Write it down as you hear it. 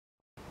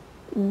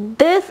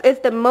This is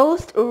the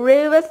most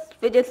rarest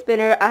fidget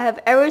spinner I have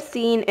ever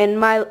seen in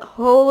my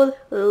whole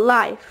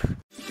life.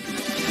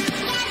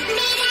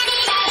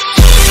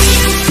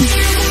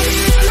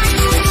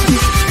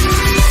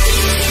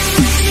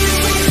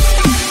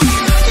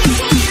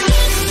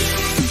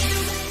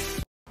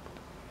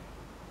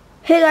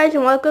 Hey guys,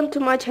 and welcome to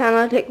my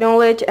channel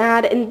Technology,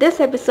 and in this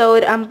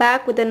episode I'm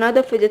back with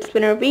another fidget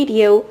spinner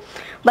video,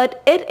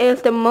 but it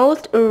is the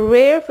most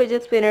rare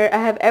fidget spinner I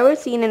have ever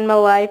seen in my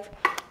life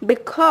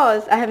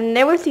because I have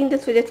never seen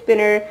this fidget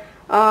spinner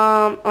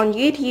on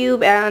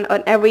YouTube and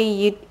on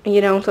every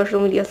social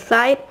media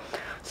site.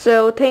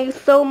 So thank you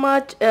so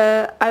much.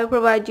 I will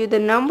provide you the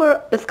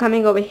number. It's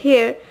coming over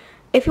here.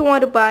 If you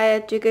want to buy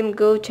it, you can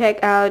go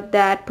check out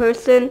that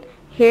person.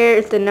 Here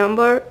is the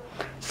number.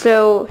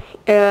 So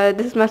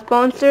this is my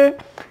sponsor,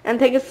 and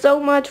thank you so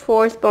much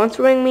for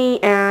sponsoring me,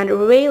 and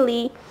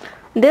really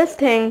this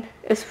thing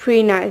is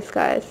pretty nice,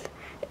 guys.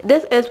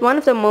 This is one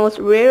of the most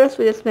rarest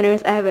fidget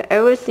spinners I have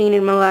ever seen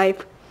in my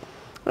life,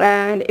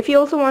 and if you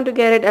also want to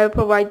get it, I will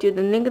provide you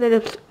the link in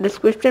the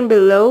description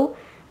below.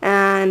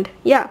 And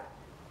yeah,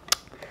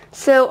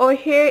 so over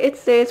here it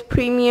says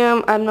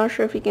premium. I'm not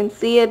sure if you can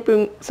see it,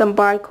 some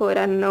barcode,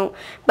 I don't know,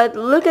 but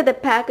look at the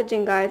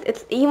packaging, guys.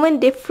 It's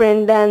even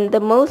different than the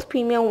most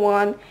premium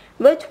one,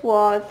 which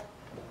was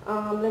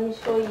let me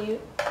show you.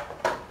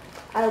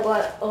 I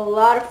got a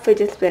lot of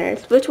fidget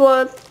spinners, which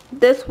was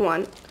this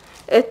one.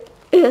 It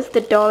is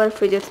the dollar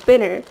fidget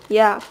spinner.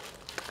 Yeah,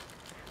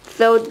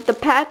 so the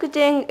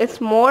packaging is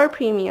more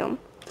premium.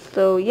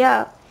 So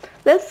yeah,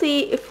 let's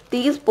see if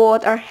these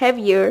both are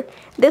heavier.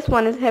 This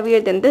one is heavier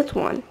than this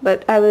one,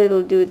 but I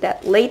will do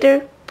that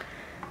later.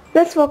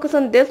 Let's focus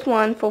on this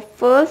one for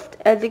first.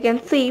 As you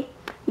can see,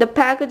 the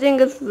packaging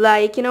is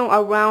like,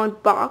 a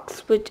round box,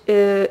 which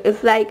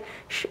is like,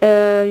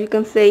 you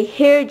can say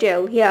hair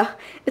gel. Yeah,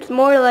 it's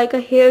more like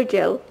a hair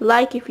gel,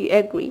 like, if you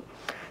agree.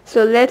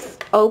 So let's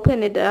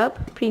open it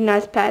up. Pretty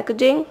nice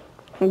packaging.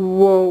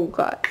 Whoa,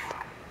 guys,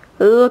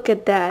 look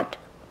at that.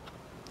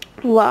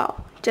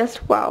 Wow,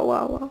 just wow,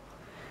 wow, wow.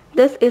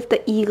 This is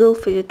the Eagle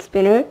fidget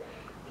spinner.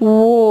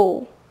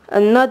 Whoa,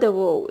 another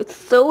whoa. It's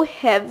so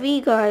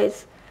heavy,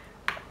 guys.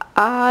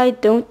 I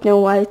don't know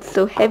why it's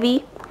so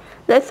heavy.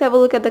 Let's have a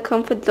look at the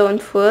comfort zone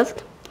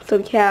first. So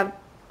we have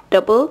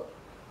double.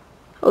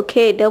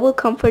 Okay, double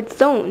comfort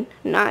zone.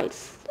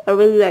 Nice. I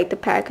really like the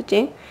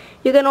packaging.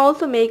 You can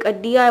also make a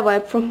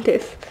DIY from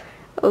this.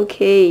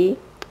 Okay,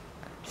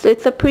 so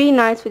it's a pretty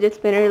nice fidget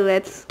spinner.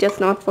 Let's just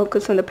not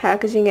focus on the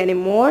packaging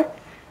anymore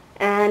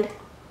and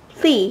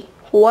see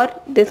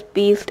what this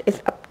beast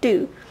is up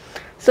to.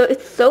 So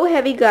it's so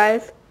heavy,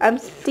 guys. I'm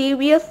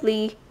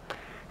seriously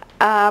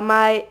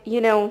my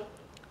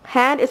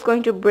hand is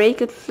going to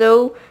break. It's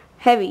so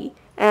heavy,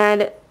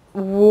 and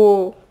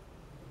whoa,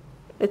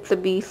 it's a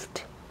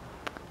beast.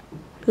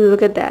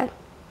 Look at that.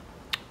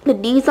 The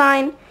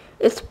design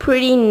is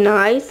pretty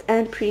nice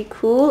and pretty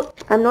cool.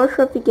 I'm not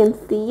sure if you can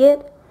see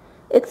it.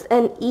 It's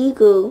an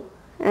eagle,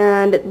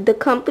 and the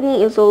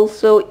company is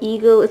also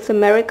Eagle. It's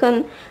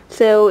American,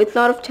 so it's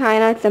not of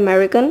China, it's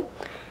American,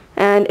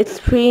 and it's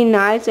pretty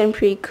nice and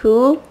pretty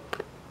cool.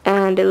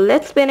 And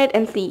let's spin it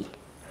and see.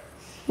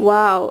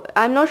 Wow,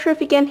 I'm not sure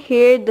if you can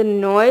hear the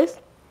noise.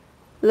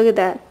 Look at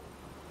that.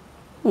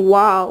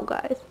 Wow,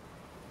 guys.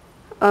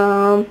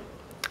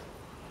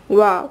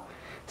 Wow.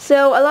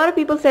 So a lot of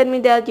people said me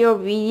that your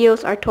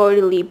videos are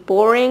totally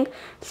boring,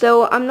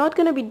 so I'm not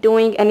gonna be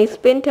doing any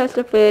spin test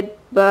of it.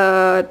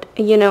 But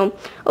a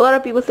lot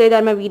of people say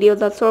that my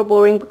videos are so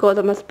boring because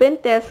of my spin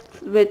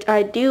tests, which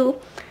I do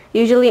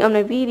usually on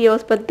my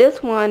videos. But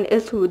this one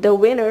is the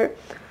winner.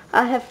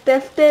 I have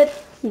tested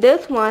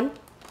this one,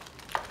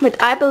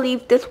 but I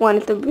believe this one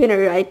is the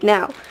winner right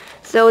now.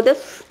 So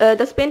this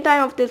the spin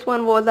time of this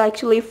one was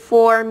actually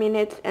 4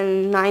 minutes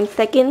and 9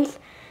 seconds.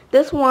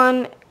 This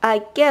one,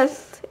 I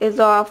guess, is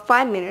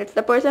 5 minutes.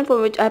 The person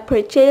for which I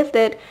purchased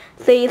it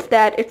says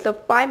that it's a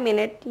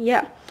 5-minute.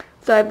 Yeah,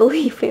 so I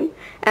believe him,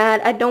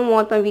 and I don't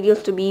want my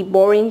videos to be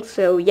boring.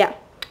 So yeah,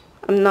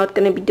 I'm not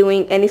gonna be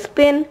doing any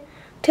spin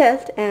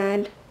test,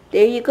 and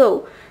there you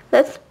go.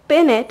 Let's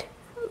spin it.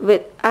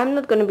 I'm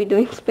not gonna be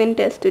doing spin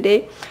test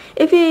today.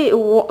 If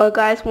you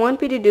guys want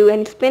me to do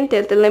any spin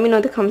test, then let me know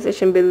in the comment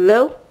section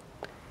below.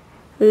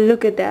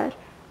 Look at that.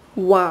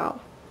 Wow,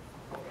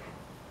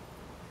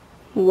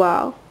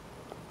 wow.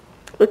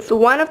 It's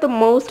one of the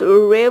most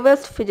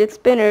rarest fidget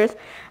spinners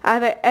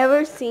I've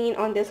ever seen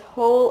on this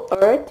whole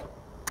earth.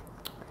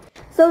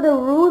 So the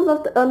rules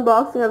of the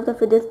unboxing of the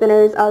fidget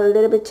spinners are a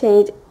little bit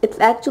changed. It's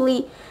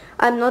actually,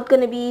 I'm not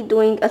gonna be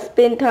doing a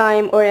spin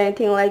time or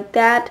anything like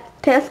that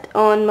test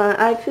on my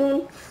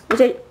iPhone,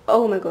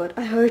 oh my god,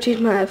 I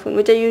hurted my iPhone,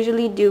 which I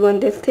usually do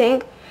on this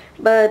thing,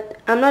 but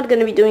I'm not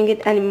gonna be doing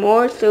it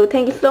anymore. So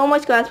thank you so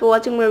much, guys, for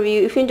watching my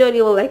review. If you enjoyed,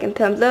 leave a like and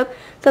thumbs up.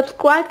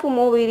 Subscribe for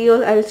more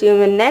videos. I will see you in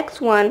the next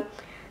one.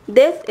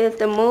 This is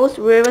the most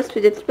rarest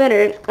fidget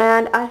spinner,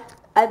 and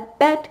I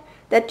bet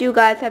that you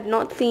guys have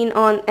not seen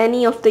on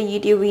any of the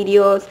YouTube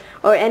videos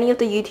or any of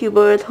the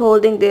YouTubers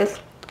holding this.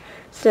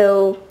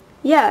 So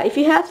yeah, if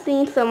you have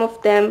seen some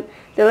of them,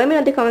 then let me know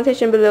in the comment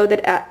section below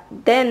that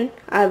then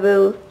I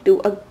will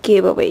do a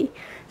giveaway.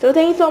 So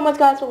thank you so much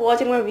guys for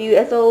watching my review.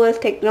 As always,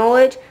 take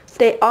knowledge,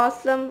 stay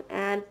awesome,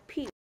 and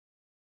peace.